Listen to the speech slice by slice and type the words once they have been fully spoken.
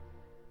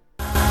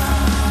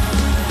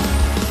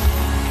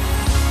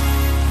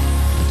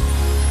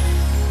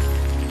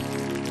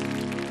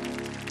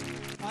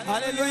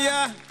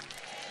Hallelujah.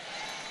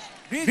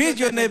 Greet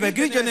your neighbor.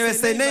 Greet your neighbor.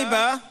 Say,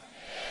 neighbor,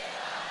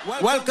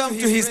 welcome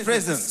to his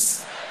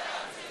presence.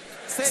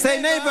 Say,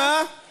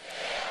 neighbor,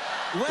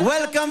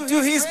 welcome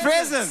to his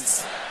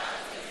presence.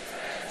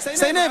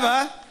 Say,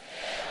 neighbor,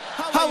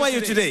 how are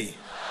you today?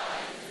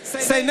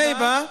 Say,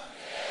 neighbor,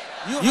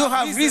 you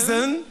have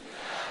reason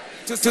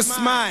to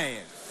smile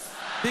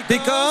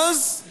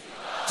because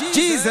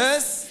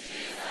Jesus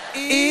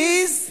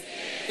is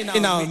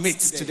in our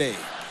midst today.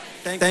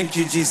 Thank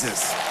you,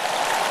 Jesus.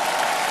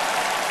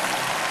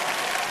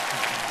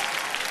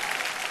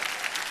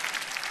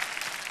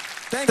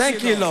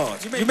 Thank you,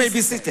 Lord. You may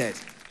be seated.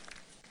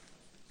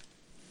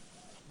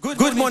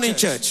 Good morning,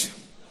 church.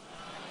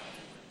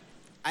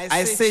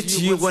 I say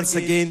to you once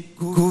again,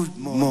 good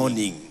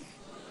morning.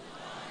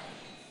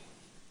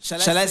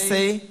 Shall I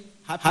say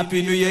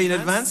Happy New Year in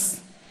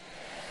advance?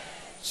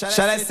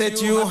 Shall I say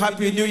to you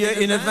Happy New Year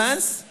in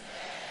advance?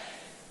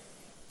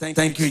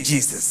 Thank you,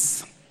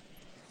 Jesus.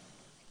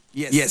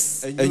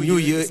 Yes, a new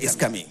year is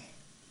coming.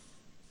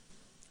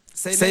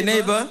 Say,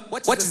 neighbor,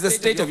 what is the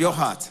state of your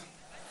heart?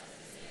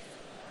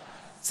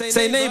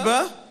 Say,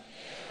 neighbor,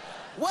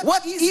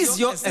 what is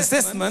your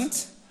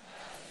assessment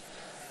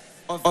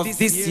of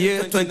this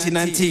year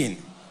 2019?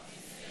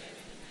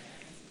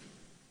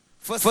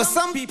 For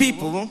some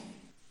people,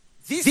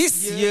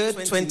 this year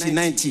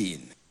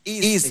 2019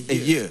 is a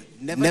year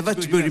never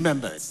to be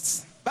remembered.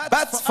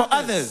 But for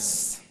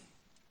others,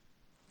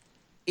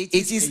 it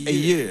is a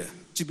year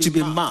to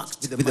be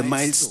marked with a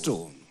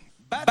milestone.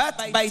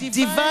 But by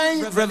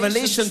divine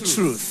revelation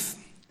truth,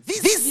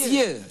 this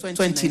year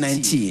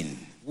 2019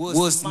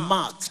 was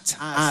marked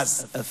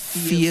as a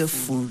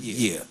fearful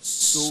year.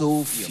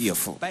 So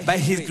fearful. By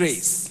his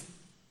grace,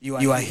 you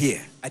are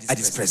here at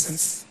his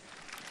presence.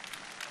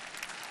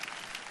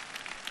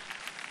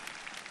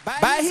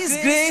 By his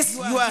grace,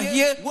 you are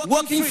here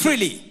walking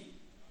freely,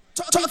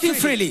 talking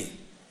freely,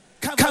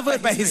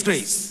 covered by his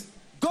grace.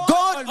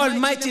 God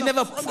Almighty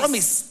never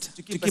promised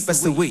to keep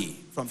us away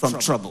from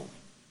trouble,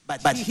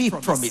 but he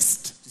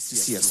promised to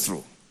see us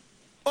through.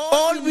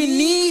 All we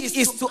need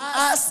is to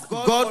ask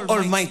God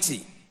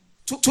Almighty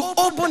to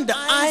open the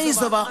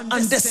eyes of our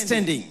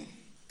understanding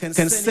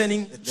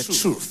concerning the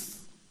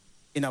truth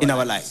in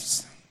our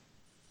lives.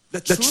 The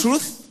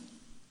truth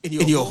in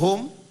your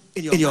home,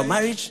 in your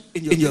marriage,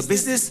 in your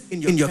business,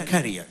 in your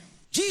career.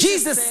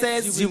 Jesus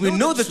says you will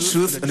know the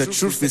truth and the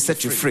truth will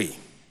set you free.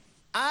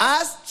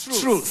 As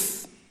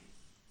truth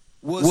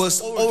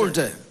was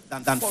older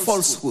than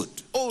falsehood,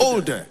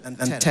 older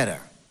than terror,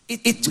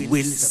 it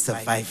will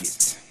survive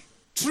it.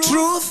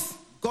 Truth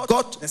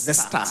got the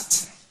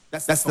start.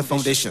 That's the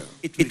foundation.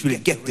 It will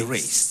get the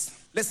race.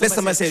 Let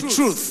somebody say,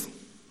 truth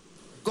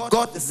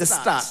got the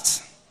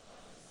start.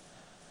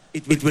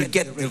 It will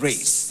get the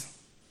race.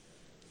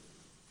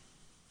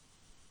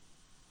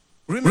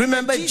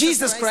 Remember,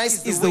 Jesus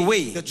Christ is the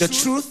way, the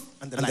truth,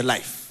 and the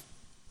life.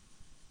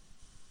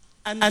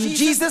 And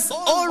Jesus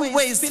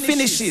always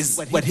finishes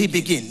what he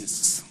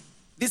begins.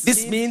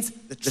 This means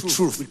the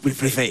truth will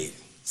prevail.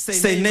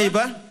 Say,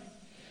 neighbor,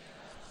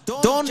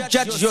 don't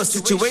judge your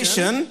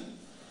situation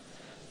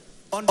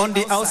on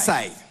the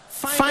outside.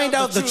 Find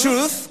out the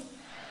truth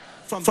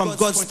from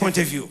God's point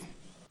of view.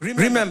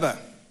 Remember,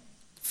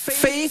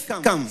 faith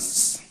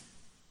comes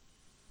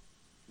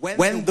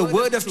when the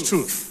word of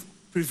truth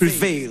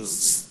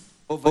prevails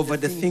over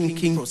the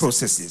thinking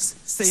processes.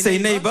 Say,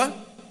 neighbor,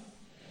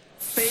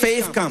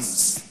 faith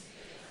comes.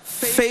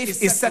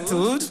 Faith is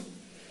settled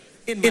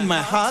in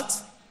my heart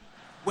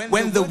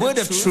when the word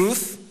of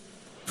truth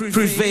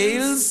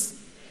prevails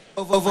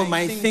over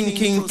my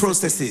thinking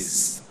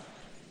processes.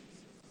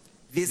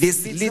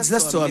 This leads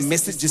us to our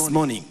message this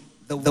morning,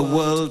 the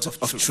world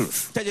of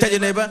truth. Tell your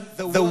neighbor,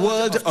 the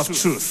world of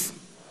truth.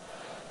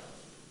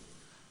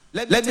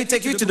 Let me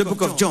take you to the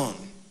book of John,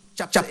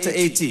 chapter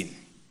 18.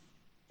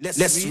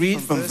 Let's read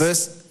from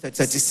verse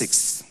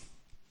 36.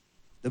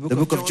 The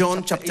book of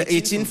John, chapter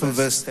 18, from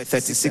verse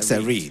 36, I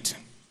read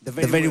the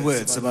very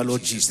words of our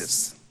Lord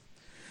Jesus.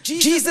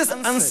 Jesus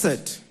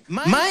answered,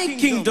 my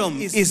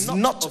kingdom is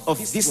not of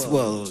this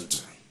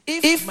world.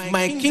 If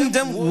my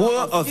kingdom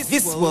were of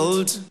this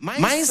world,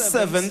 my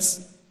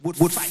servants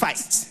would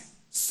fight,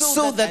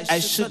 so that I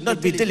should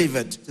not be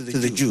delivered to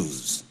the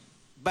Jews.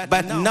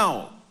 But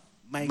now,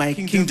 my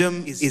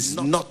kingdom is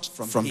not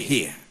from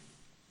here.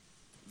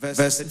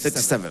 Verse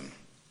 37.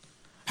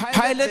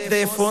 Pilate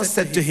therefore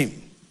said to him,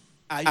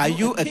 are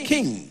you a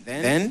king?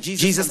 Then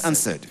Jesus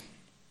answered,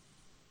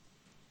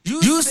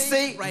 you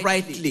say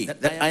rightly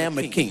that I am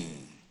a king.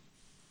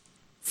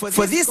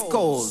 For this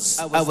cause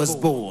I was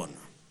born,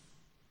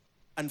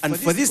 and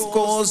for this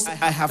cause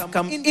I have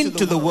come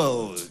into the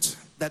world,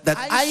 that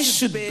I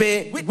should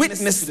bear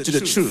witness to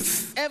the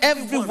truth.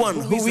 Everyone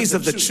who is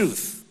of the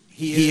truth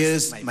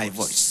hears my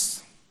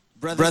voice.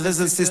 Brothers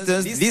and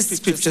sisters, this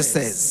scripture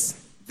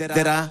says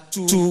there are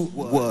two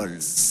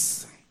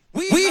worlds.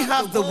 We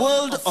have the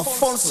world of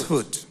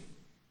falsehood,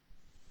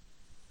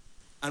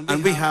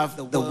 and we have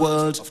the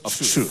world of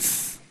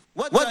truth.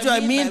 What do I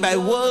mean by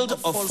world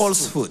of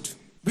falsehood?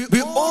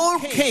 We all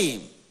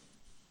came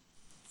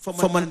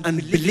from an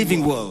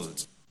unbelieving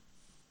world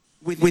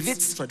with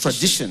its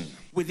tradition,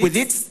 with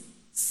its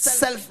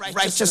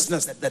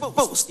self-righteousness that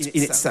boasts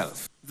in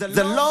itself.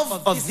 The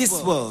love of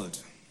this world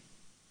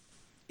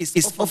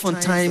is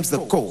oftentimes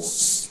the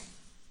cause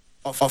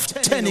of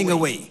turning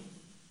away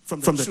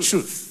from the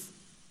truth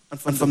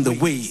and from the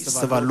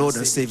ways of our Lord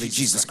and Savior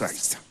Jesus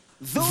Christ.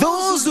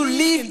 Those who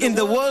live in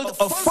the world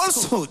of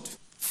falsehood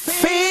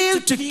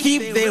fail to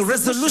keep their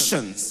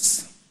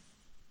resolutions.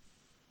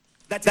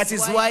 That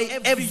is why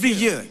every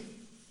year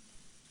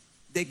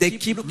they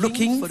keep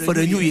looking for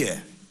a new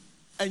year,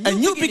 a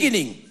new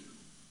beginning.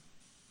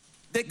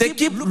 They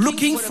keep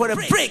looking for a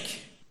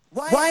break.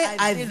 Why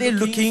are they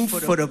looking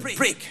for a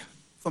break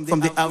from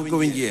the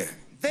outgoing year?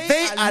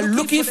 They are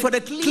looking for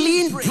a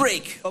clean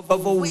break of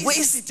a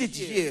wasted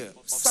year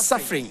of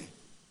suffering,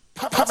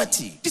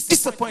 poverty,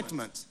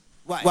 disappointment.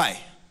 Why?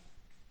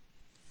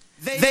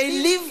 They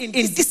live in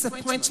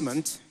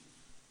disappointment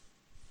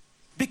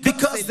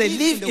because they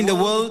live in the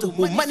world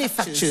who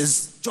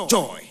manufactures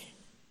joy.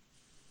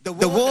 The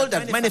world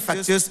that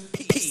manufactures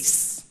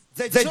peace.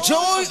 The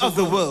joy of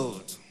the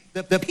world,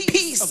 the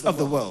peace of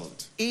the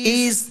world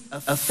is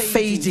a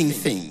fading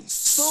thing.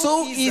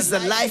 So is the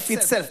life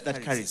itself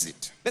that carries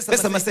it.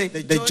 Let's say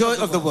the joy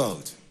of the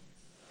world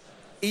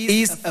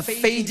is a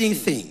fading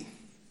thing.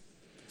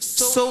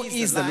 So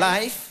is the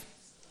life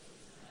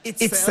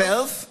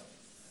itself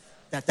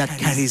that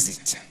carries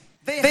it.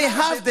 They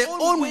have their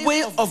own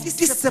way of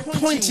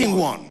disappointing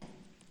one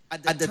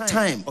at the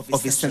time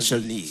of essential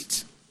need.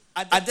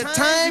 At the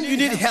time you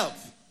need help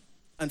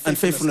and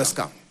faithfulness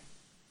come.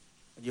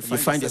 You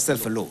find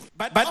yourself alone.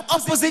 But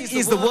opposite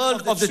is the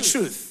world of the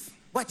truth.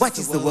 What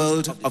is the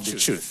world of the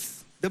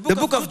truth? The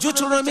book of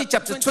Deuteronomy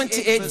chapter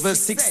 28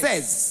 verse 6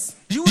 says,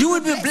 you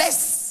will be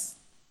blessed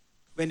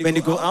when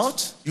you go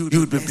out, you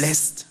will be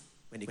blessed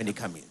when you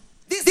come in.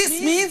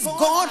 This means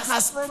God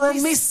has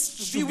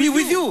promised to be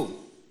with you.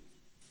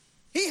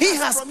 He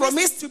has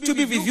promised to be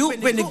with you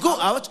when you go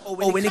out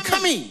or when you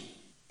come in.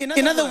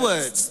 In other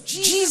words,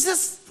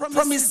 Jesus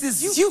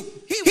promises you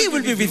He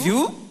will be with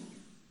you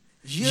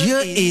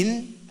year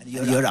in and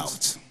year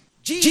out.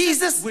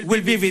 Jesus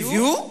will be with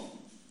you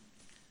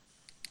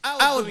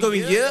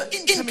outgoing year,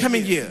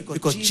 incoming year,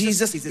 because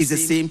Jesus is the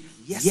same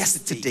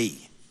yesterday,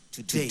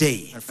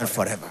 today, and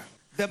forever.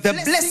 The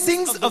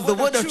blessings of the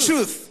word of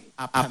truth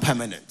are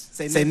permanent.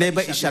 Say,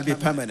 neighbor, it shall be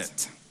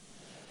permanent.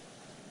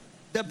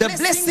 The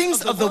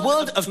blessings of the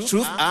word of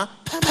truth are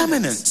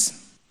permanent.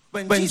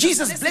 When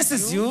Jesus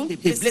blesses you, He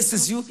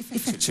blesses you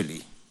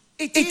effectually.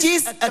 It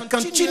is a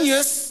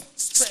continuous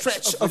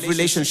stretch of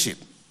relationship.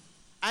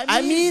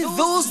 I mean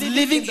those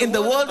living in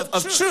the world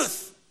of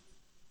truth.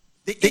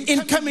 The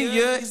incoming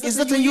year is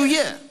not a new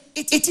year.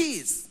 It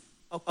is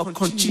a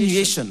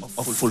continuation of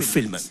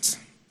fulfillment.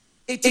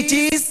 It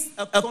is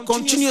a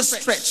continuous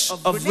stretch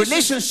of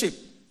relationship,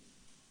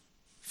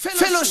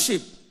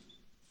 fellowship,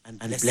 and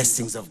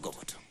blessings of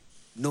God.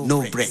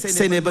 No break.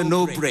 Say, neighbor,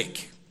 no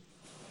break.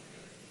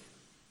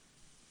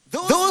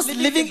 Those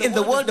living in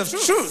the world of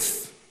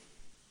truth,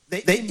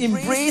 they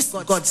embrace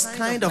God's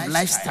kind of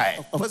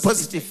lifestyle of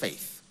positive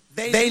faith.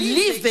 They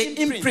leave their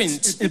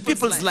imprint in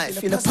people's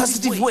life in a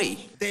positive way.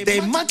 They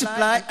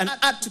multiply and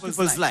add to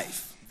people's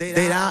life.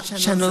 They are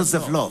channels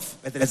of love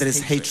where there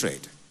is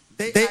hatred.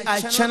 They are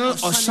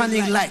channels of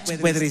shining light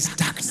where there is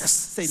darkness.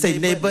 Say,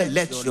 neighbor,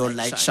 let your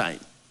light shine.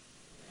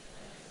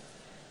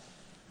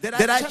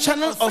 There are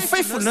channels of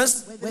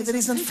faithfulness where there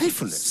is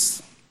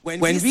unfaithfulness. When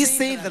we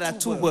say there are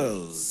two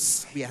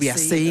worlds, we are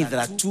saying there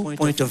are 2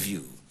 points of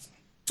view.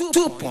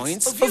 2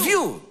 points of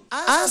view.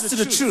 As to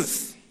the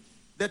truth,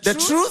 the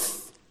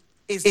truth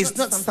is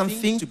not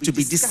something to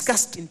be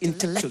discussed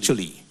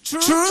intellectually.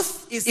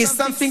 Truth is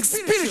something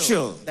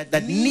spiritual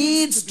that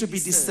needs to be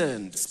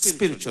discerned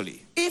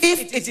spiritually.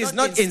 If it is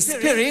not in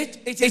spirit,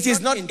 it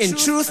is not in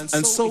truth,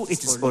 and so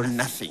it is for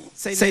nothing.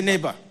 Say,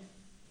 neighbor,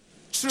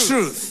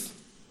 truth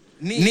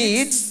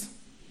needs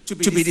to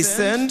be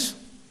discerned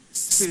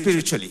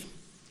spiritually.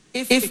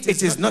 If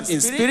it is not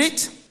in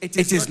spirit, it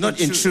is not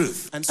in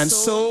truth, and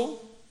so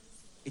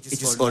it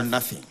is all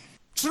nothing.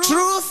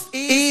 Truth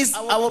is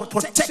our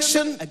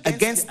protection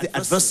against the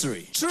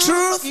adversary.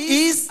 Truth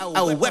is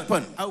our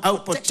weapon, our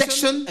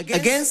protection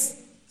against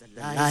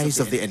the lies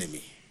of the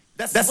enemy.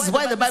 That's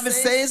why the Bible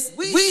says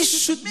we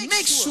should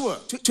make sure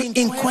to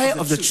inquire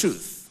of the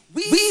truth.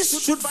 We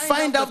should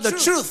find out the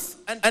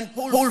truth and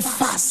hold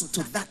fast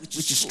to that which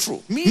is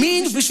true.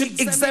 Means we should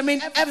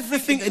examine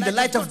everything in the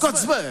light of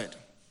God's word.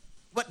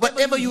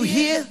 Whatever you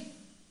hear,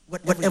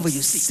 whatever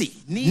you see,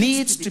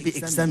 needs to be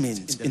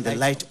examined in the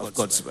light of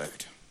God's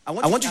word. I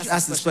want you to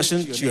ask this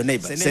question to your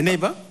neighbor. Say,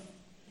 neighbor,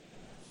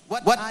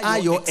 what are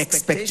your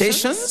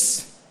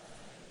expectations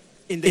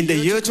in the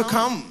year to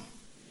come?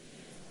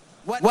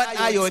 What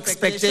are your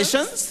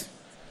expectations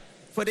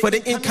for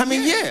the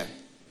incoming year?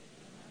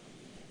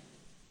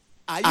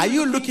 Are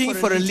you looking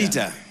for a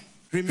leader?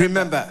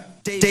 Remember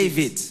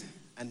David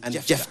and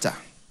Jephthah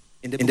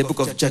in the book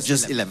of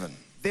Judges 11.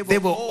 They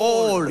were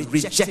all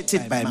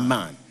rejected by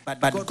man,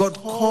 but God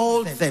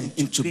called them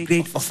into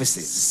great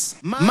offices.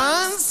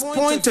 Man's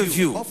point of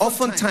view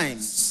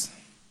oftentimes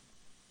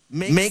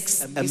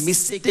makes a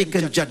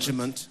mistaken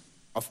judgment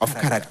of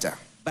character.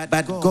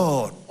 But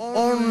God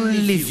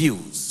only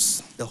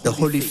views the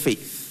holy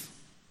faith,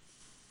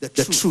 the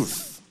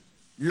truth,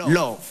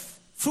 love,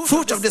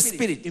 fruit of the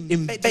Spirit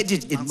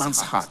embedded in man's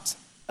heart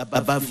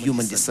above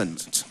human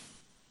discernment.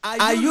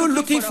 Are you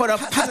looking for a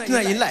partner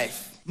in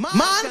life?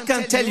 Man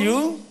can tell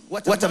you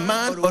what a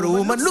man or a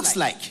woman looks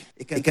like.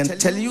 He can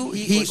tell you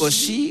he or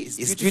she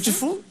is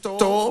beautiful,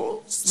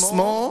 tall,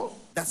 small.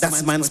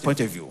 That's man's point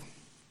of view.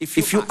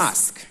 If you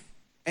ask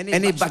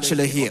any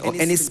bachelor here or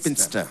any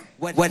spinster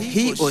what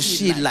he or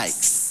she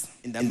likes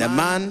in the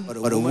man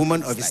or a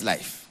woman of his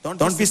life,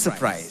 don't be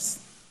surprised.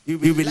 He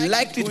will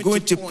likely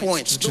going to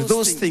point to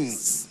those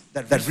things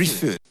that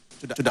refer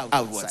to the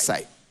outward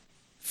side,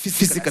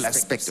 physical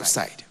aspect of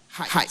side,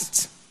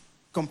 height,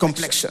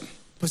 complexion,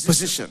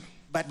 position,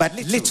 but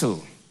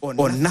little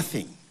or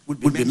nothing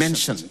would be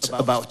mentioned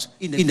about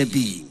inner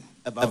being,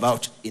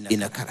 about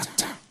inner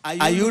character.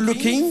 Are you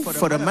looking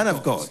for a man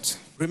of God?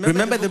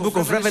 Remember the book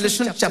of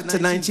Revelation chapter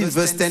 19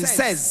 verse 10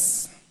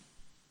 says,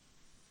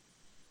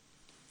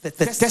 the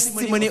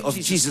testimony of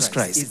Jesus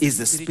Christ is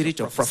the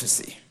spirit of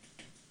prophecy.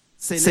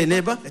 Say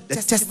neighbor, the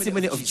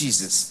testimony of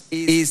Jesus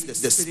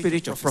is the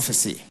spirit of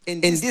prophecy.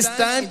 In this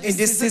time, in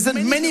this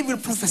season, many will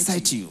prophesy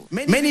to you.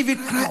 Many will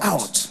cry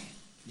out,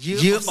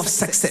 year of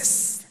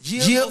success,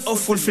 year of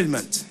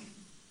fulfillment,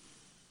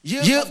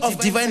 year of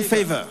divine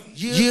favor,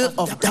 year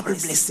of double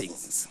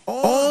blessings.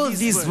 All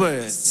these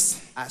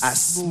words are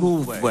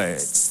smooth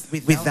words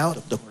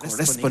without the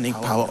corresponding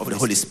power of the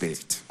Holy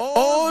Spirit.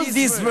 All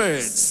these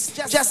words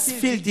just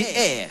fill the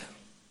air,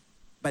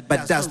 but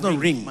does not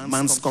ring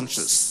man's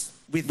conscience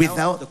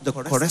without the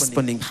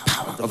corresponding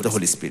power of the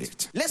Holy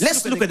Spirit.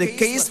 Let's look at the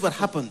case what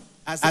happened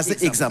as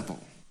an example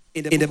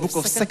in the book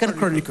of 2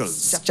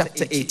 Chronicles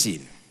chapter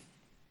 18.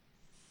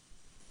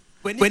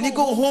 When you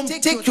go home,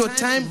 take your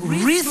time,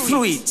 read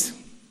through it.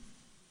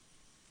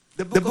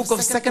 The book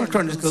of 2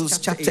 Chronicles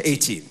chapter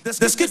 18.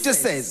 The scripture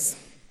says,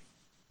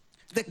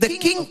 the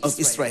king of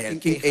Israel,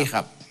 King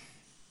Ahab,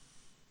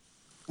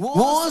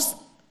 was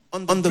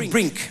on the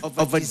brink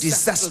of a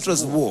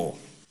disastrous war.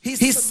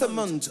 He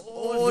summoned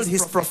all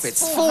his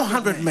prophets,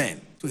 400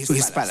 men, to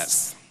his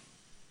palace.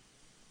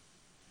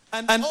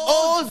 And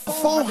all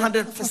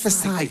 400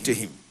 prophesied to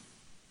him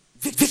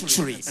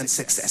victory and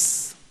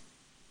success.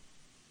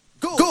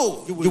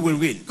 Go, you will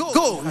win.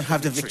 Go, and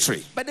have the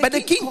victory. But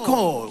the king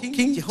called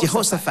King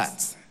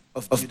Jehoshaphat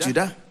of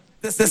Judah.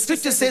 The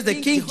scripture says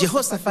that King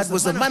Jehoshaphat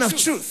was a man of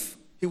truth.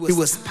 He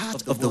was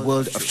part of the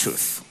world of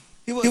truth.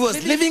 He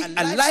was living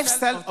a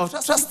lifestyle of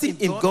trusting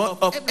in God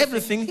of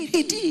everything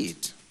he did.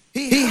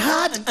 He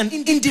had an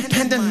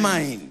independent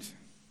mind,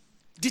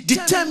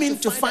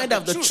 determined to find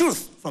out the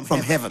truth from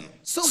heaven.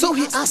 So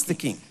he asked the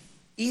king,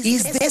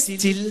 is there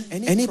still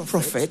any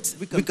prophet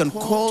we can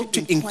call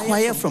to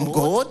inquire from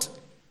God?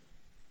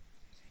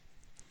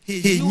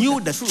 He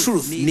knew that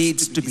truth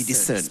needs to be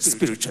discerned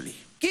spiritually.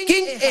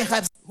 King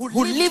Ahab,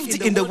 who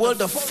lived in the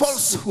world of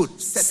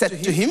falsehood,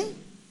 said to him,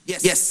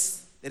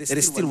 yes, there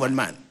is still one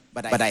man,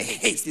 but I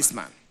hate this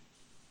man.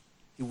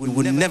 He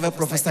would never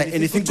prophesy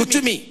anything good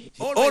to me.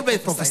 He always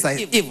prophesied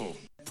evil.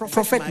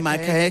 Prophet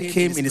Micaiah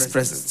came in his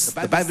presence.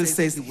 The Bible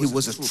says he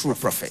was a true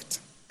prophet,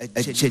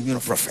 a genuine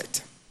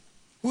prophet,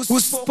 who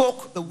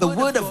spoke the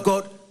word of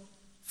God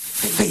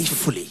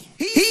faithfully.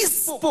 He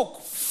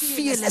spoke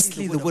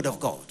fearlessly the word of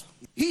God.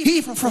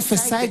 He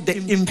prophesied the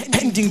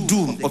impending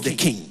doom of the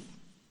king,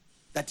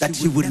 that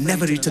he would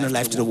never return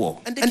alive to the war.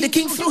 And the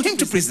king threw him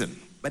to prison.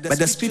 But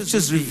the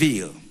scriptures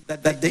reveal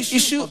that the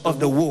issue of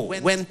the war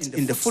went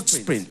in the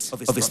footprint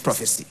of his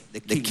prophecy.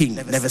 The king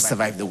never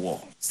survived the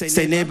war.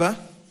 Say neighbor,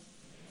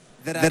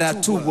 there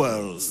are two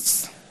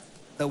worlds.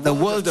 The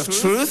world of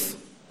truth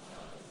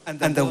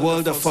and the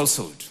world of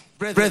falsehood.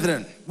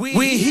 Brethren,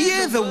 we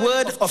hear the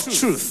word of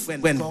truth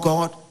when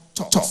God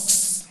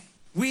talks.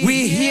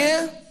 We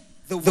hear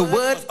the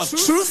word of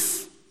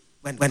truth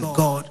when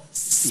God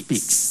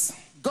speaks.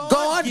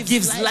 God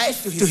gives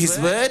life to his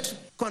word,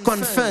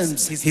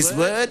 confirms his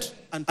word,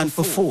 and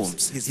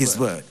performs his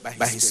word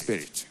by his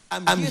Spirit.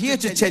 I'm here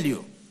to tell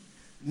you,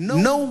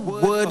 no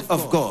word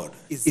of God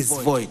is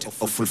void of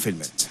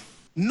fulfillment.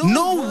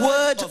 No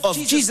word of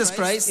Jesus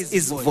Christ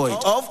is void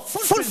of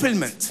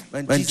fulfillment.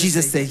 When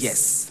Jesus says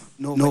yes,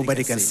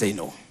 nobody can say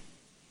no.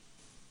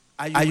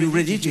 Are you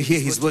ready to hear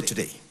his word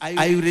today?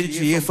 Are you ready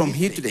to hear from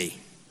here today?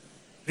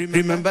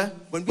 Remember,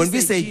 when we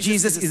say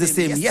Jesus is the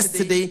same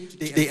yesterday,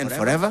 today, and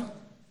forever,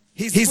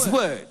 his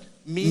word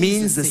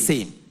means the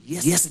same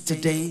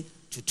yesterday,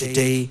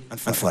 today, and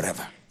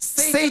forever.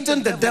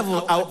 Satan, the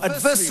devil, our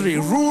adversary,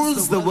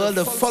 rules the world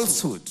of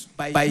falsehood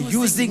by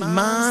using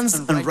man's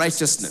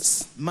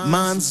unrighteousness,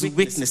 man's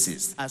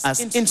weaknesses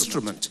as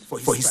instrument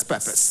for his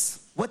purpose.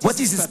 What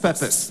is his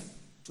purpose?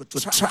 To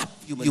trap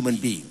human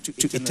beings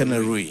to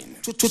eternal ruin,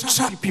 to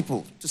trap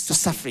people to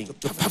suffering,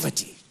 to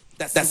poverty.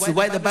 That's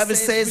why the Bible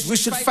says we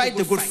should fight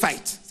the good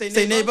fight.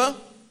 Say neighbor,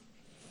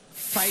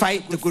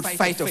 fight the good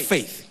fight of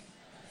faith?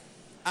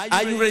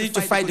 Are you ready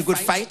to fight the good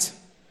fight?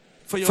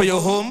 For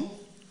your home,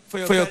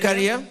 for your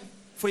career,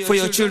 for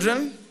your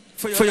children,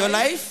 for your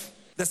life?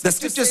 The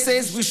scripture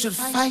says we should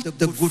fight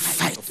the good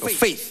fight of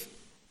faith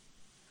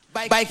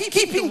by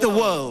keeping the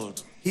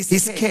world,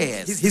 his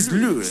cares, his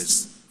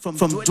lures from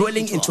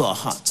dwelling into our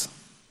heart.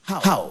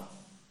 How?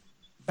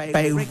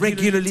 By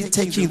regularly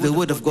taking the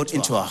word of God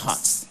into our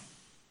hearts.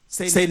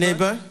 Say,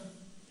 neighbor,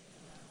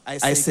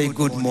 I say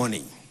good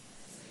morning.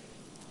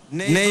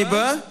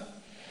 Neighbor,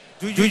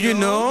 do you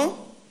know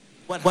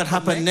what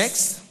happened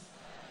next?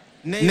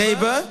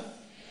 Neighbor,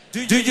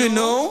 do you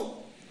know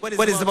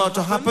what is about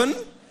to happen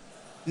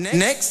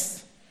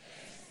next?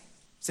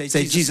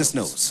 Say, Jesus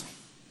knows.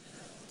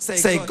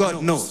 Say,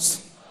 God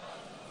knows.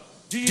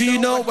 Do you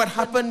know what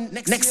happened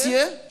next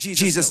year?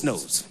 Jesus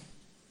knows.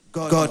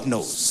 God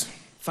knows.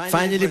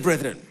 Finally,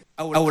 brethren,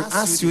 I will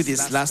ask you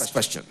this last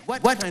question.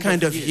 What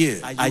kind of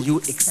year are you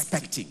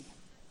expecting?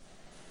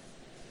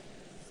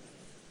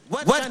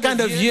 What kind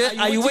of year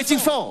are you waiting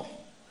for?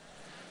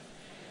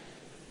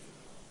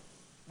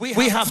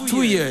 We have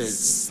 2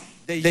 years.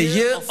 The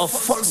year of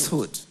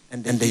falsehood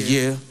and the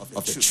year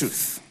of the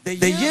truth. The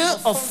year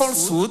of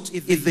falsehood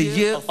is the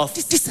year of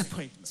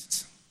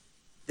disappointment.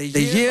 The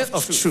year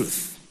of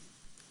truth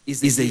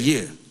is the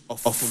year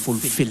of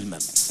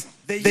fulfillment.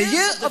 The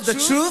year of the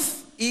truth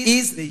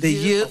is the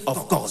year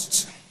of God.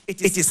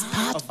 It is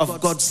part of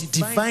God's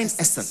divine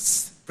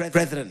essence.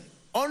 Brethren,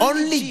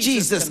 only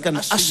Jesus can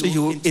usher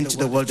you into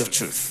the world of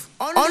truth.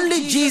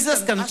 Only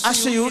Jesus can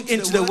usher you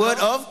into the world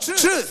of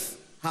truth.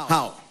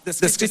 How? The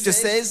scripture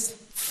says,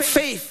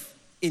 faith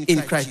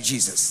in Christ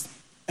Jesus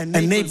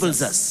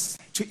enables us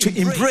to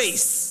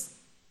embrace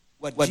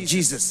what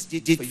Jesus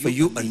did for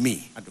you and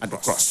me at the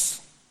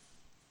cross.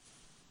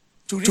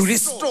 To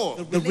restore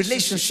the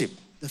relationship,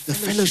 the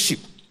fellowship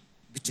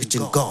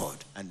between God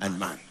and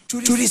man. To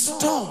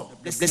restore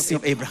the blessing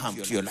of Abraham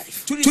to your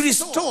life. To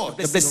restore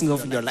the blessing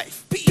of your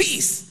life.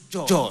 Peace,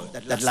 joy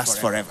that lasts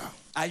forever.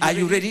 Are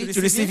you ready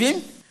to receive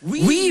Him?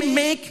 We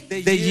make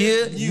the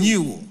year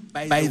new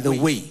by the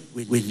way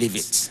we live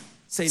it.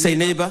 Say,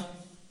 neighbor,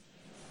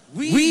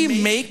 we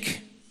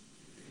make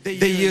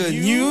the year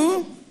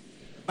new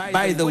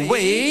by the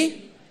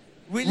way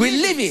we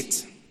live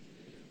it.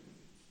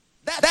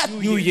 That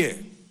new year,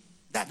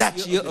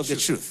 that year of the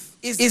truth,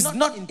 is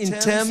not in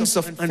terms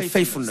of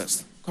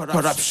unfaithfulness,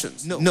 corruption,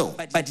 no,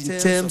 but in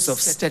terms of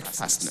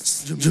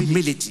steadfastness,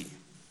 humility,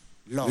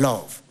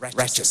 love,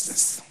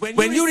 righteousness.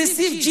 When you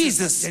receive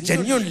Jesus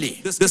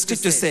genuinely, the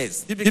scripture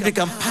says, you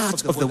become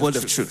part of the world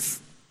of truth,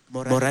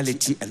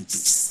 morality and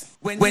peace.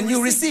 When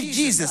you receive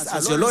Jesus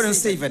as your Lord and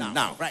Savior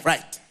now,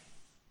 right,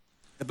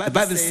 the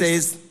Bible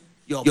says,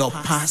 your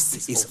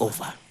past is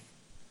over.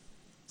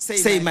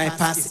 Say, my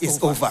past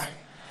is over.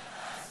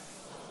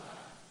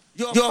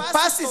 Your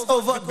past is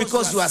over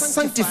because you are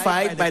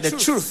sanctified by the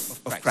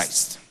truth of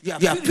Christ.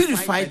 You are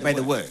purified by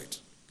the word.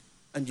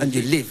 And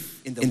you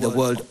live in the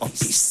world of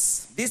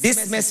peace.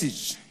 This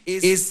message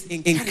is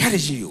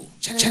encouraging you,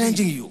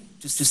 challenging you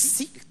to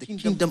seek the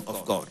kingdom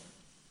of God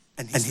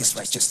and His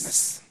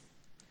righteousness.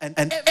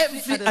 And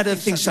every other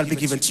thing shall be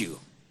given to you.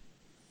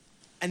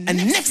 And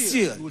next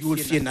year, you will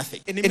fear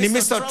nothing. In the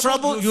midst of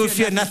trouble, you will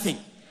fear nothing.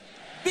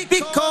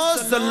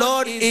 Because the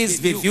Lord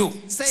is with you.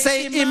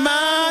 Say,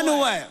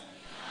 Emmanuel.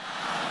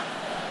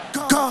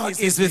 God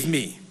is with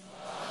me.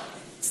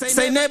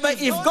 Say, neighbor,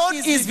 if God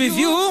is with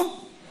you,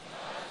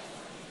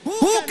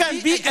 who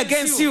can be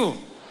against you?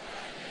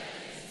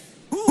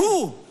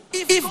 Who?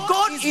 If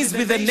God is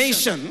with a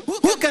nation,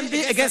 who can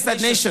be against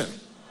that nation?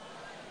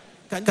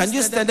 Can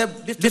you stand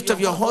up, lift up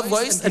your whole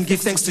voice and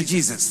give thanks to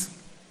Jesus?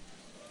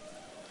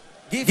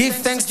 Give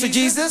thanks to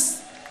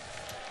Jesus.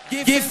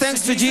 Give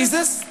thanks to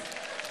Jesus.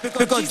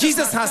 Because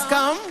Jesus has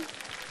come.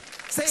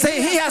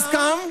 Say, He has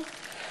come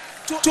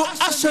to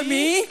usher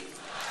me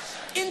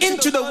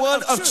into the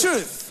world of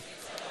truth.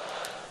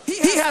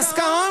 He has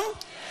come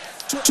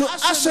to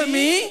usher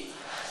me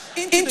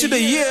into the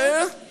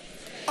year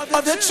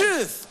of the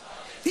truth.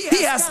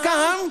 He has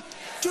come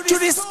to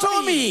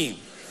restore me,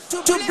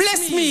 to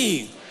bless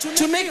me,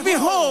 to make me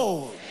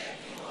whole.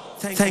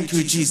 Thank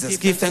you, Jesus.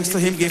 Give thanks to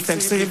Him, give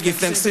thanks to Him, give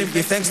thanks to Him,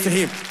 give thanks to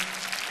Him.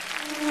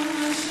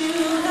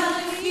 Should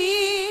I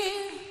fear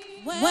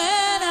when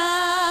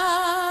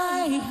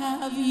I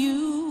have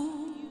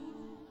you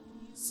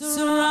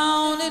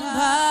surrounded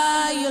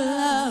by your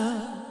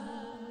love,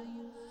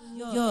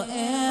 your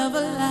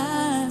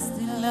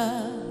everlasting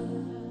love?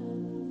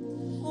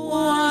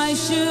 Why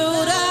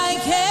should I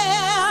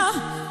care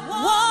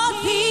what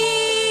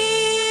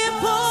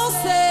people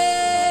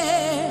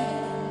say?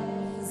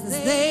 'Cause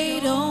they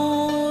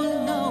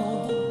don't know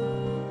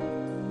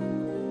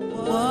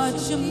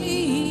what you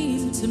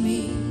mean to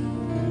me.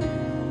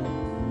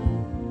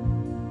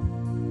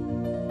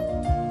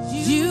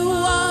 You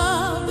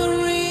are the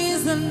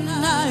reason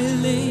I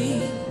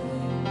live.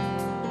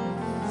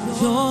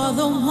 You're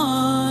the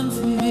one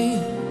for me,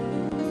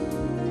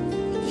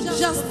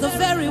 just the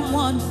very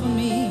one for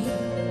me.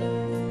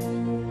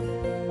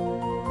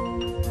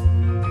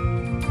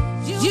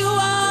 You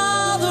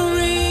are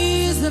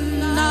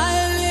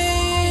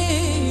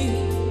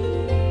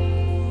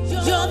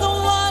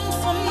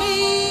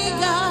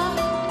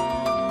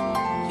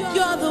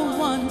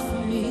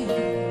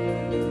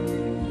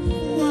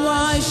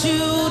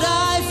should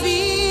I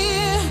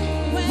fear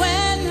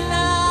when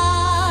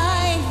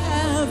I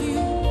have you,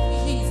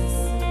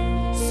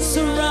 Jesus,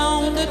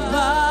 surrounded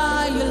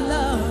by your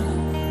love,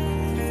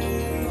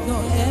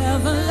 your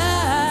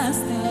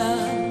everlasting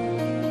love?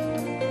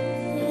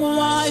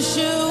 Why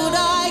should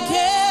I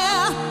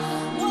care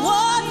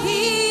what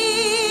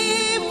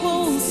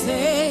people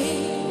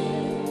say?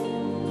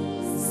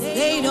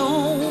 They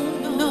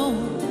don't know,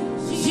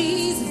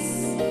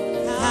 Jesus,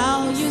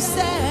 how you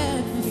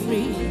set me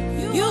free.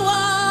 You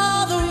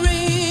are the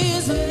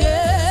reason,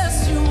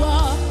 yes, you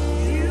are.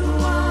 You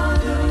are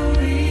the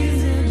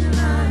reason I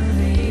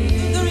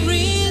live. The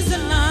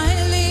reason I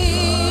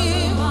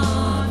live.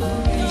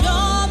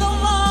 You're the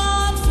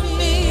one for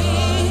me.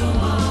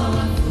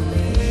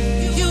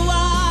 You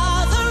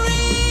are the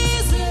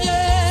reason,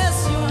 yes,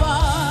 you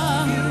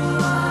are. You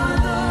are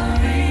the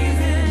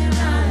reason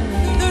I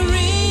live. The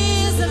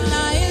reason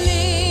I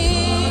live.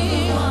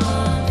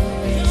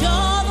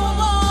 You're the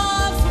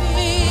one for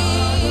me.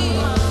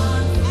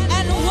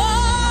 And why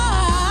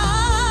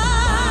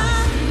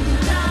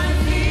should I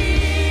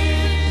fear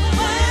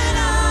when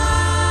I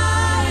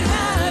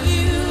have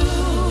you,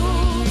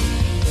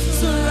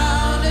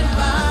 surrounded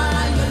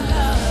by your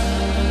love,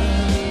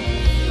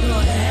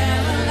 your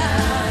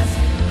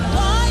everlasting?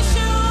 Why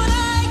should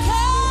I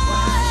care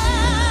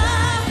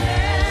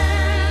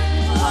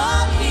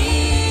what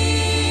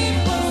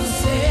people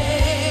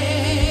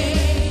say?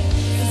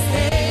 'Cause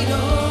they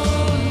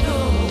don't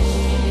know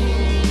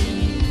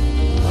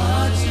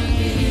what you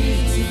mean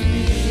to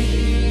me.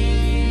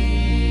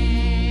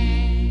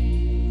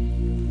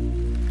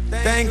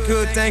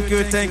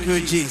 Thank you,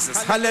 Jesus.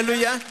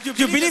 Hallelujah.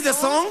 You believe the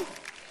song?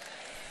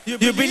 You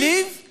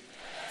believe?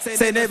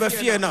 Say, neighbor,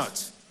 fear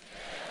not.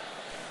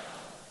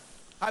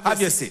 Have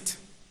your seat.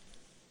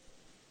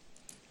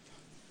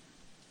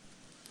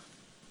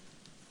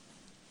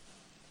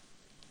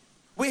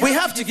 We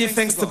have to give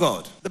thanks to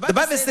God. The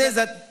Bible says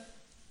that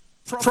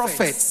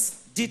prophets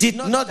did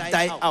not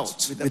die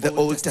out with the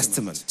Old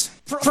Testament.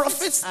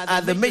 Prophets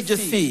are the major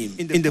theme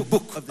in the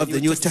book of the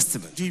New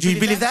Testament. Do you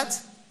believe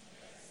that?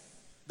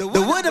 The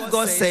Word of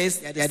God says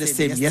they are the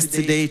same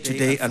yesterday,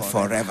 today, and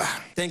forever.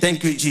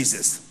 Thank you,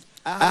 Jesus.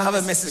 I have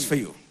a message for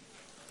you.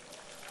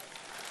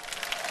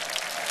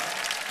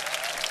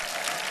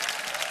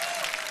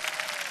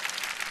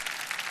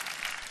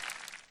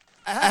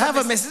 I have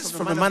a message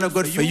from a man of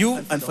God for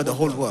you and for the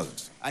whole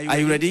world. Are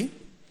you ready?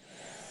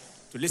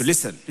 To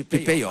listen.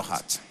 Prepare your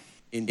heart.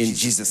 In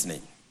Jesus'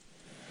 name.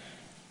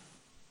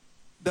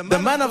 The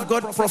man of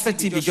God, Prophet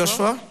T.B.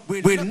 Joshua,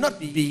 will not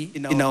be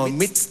in our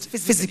midst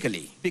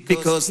physically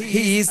because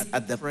he is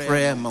at the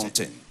prayer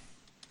mountain.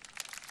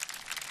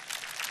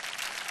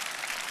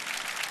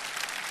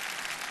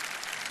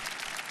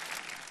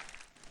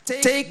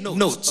 Take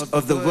note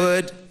of the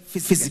word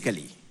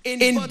physically.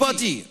 In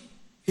body,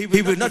 he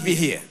will not be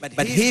here,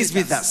 but he is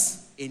with us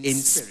in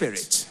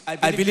spirit.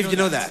 I believe you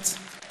know that.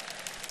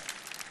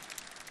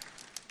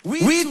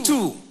 We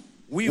too,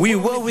 we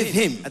were with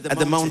him at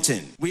the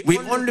mountain. We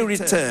only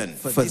returned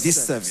for this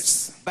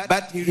service,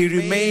 but he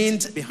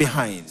remained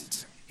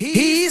behind.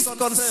 He is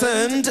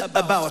concerned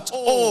about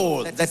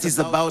all that is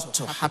about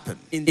to happen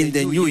in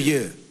the new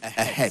year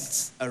ahead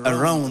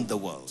around the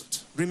world.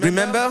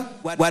 Remember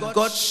what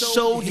God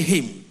showed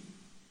him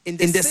in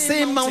the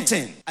same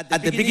mountain at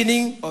the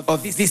beginning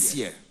of this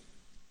year.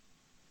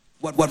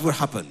 What will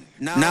happen?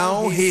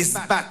 Now he is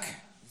back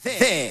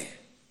there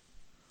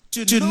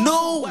to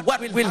know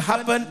what will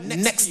happen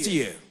next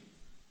year.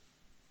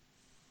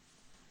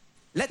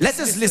 Let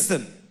us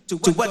listen to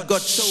what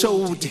God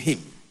showed him.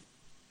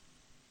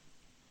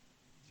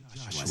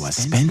 Joshua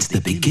spent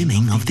the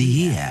beginning of the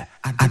year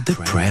at the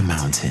prayer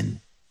mountain.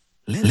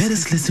 Let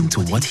us listen to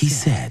what he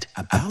said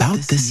about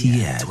this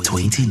year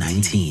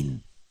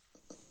 2019.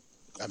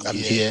 I'm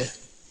here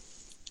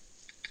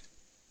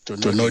to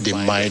know the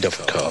mind of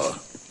God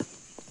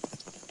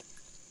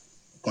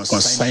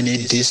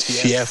concerning this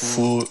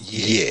fearful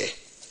year,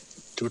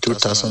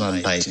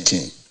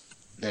 2019.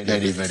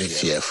 Very, very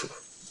fearful.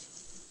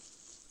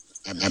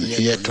 I'm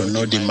here to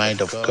know the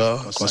mind of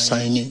God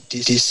concerning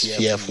this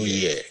fearful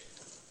year,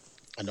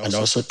 and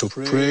also to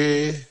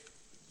pray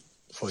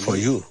for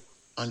you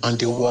and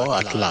the world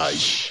at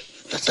large.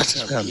 That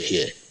is why I'm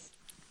here.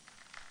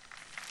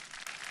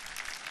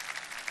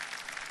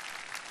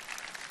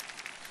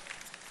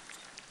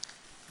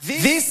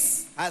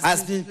 This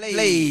has been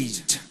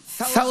played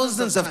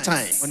thousands of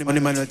times on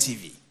Emmanuel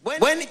TV.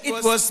 When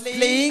it was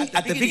playing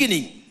at the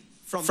beginning,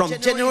 from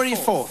January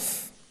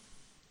 4th,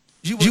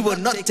 you were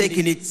not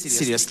taking it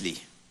seriously.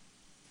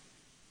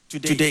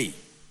 Today,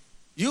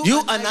 you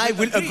and I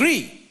will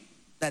agree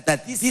that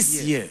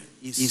this year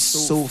is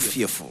so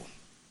fearful.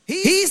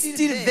 He is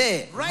still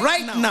there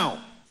right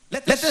now.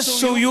 Let us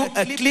show you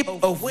a clip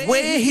of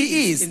where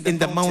he is in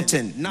the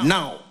mountain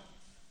now.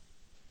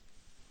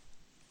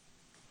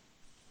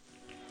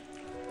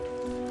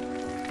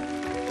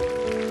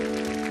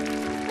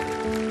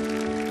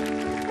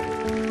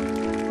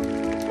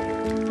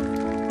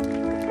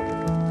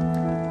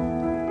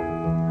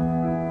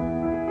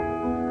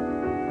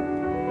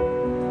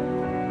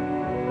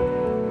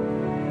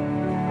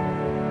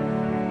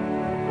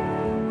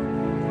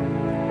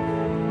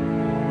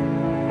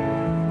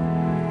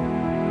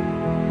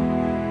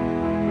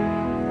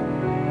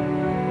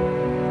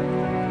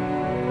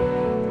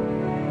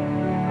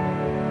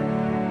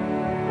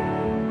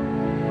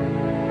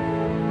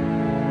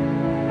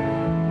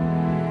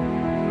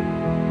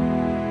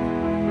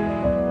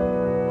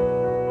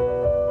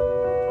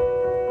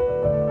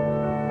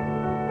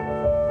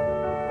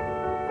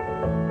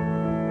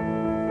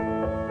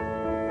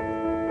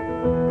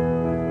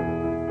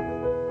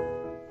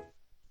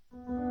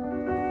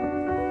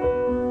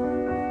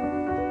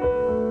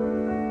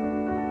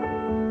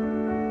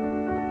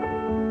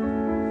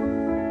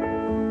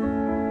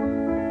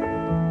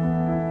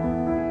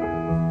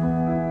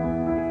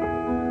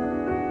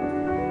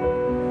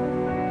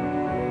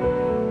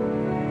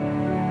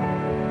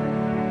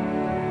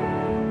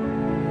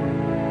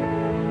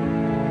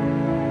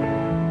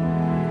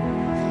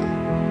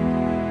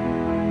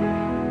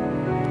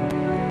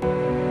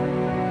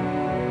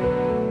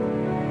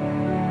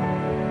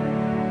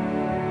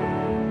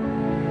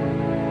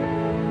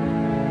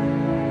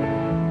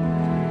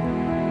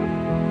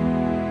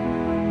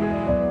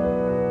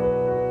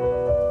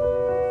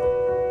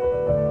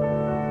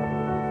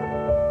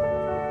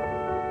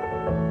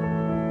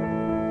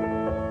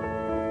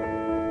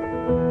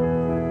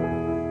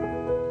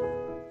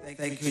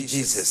 Thank you,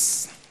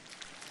 Jesus.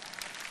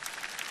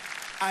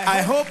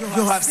 I hope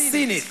you have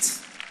seen it.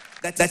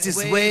 That is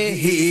where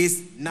he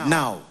is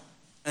now,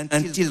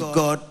 until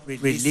God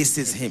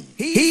releases him.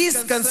 He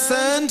is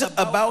concerned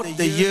about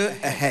the year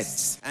ahead,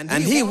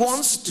 and he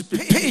wants to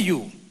prepare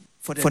you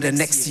for the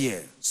next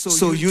year,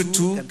 so you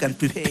too can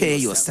prepare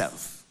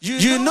yourself.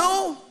 You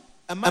know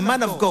a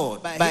man of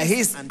God by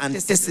his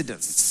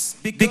antecedents,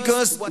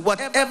 because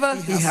whatever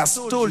he has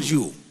told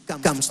you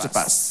comes to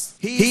pass.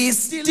 He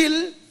is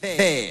still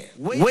there,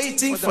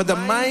 waiting for the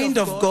mind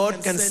of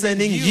God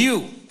concerning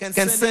you,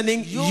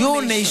 concerning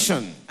your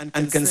nation,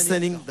 and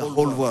concerning the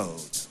whole world.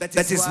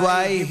 That is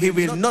why he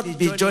will not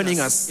be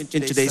joining us in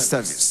today's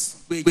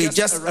service. We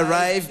just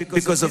arrived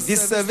because of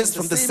this service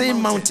from the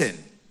same mountain.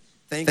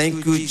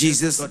 Thank you,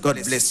 Jesus. God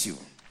bless you.